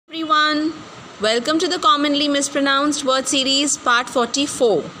everyone. Welcome to the commonly mispronounced word series part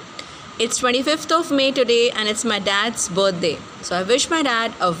 44. It's 25th of May today and it's my dad's birthday. So I wish my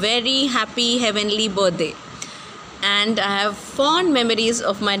dad a very happy heavenly birthday. And I have fond memories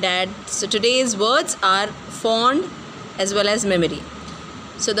of my dad. So today's words are fond as well as memory.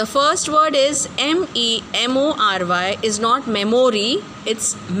 So the first word is M-E-M-O-R-Y is not memory,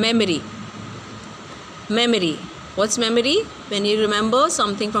 it's memory. Memory. What's memory? When you remember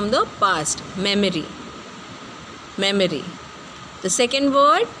something from the past. Memory. Memory. The second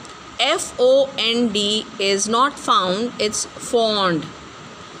word, F-O-N-D, is not found, it's fond.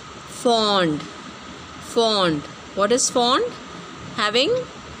 Fond. Fond. What is fond? Having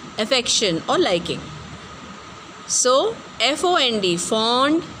affection or liking. So, F-O-N-D,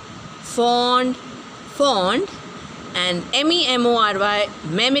 fond, fond, fond, and M-E-M-O-R-Y,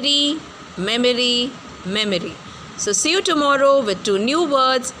 memory, memory, memory. So see you tomorrow with two new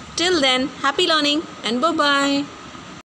words. Till then, happy learning and bye-bye.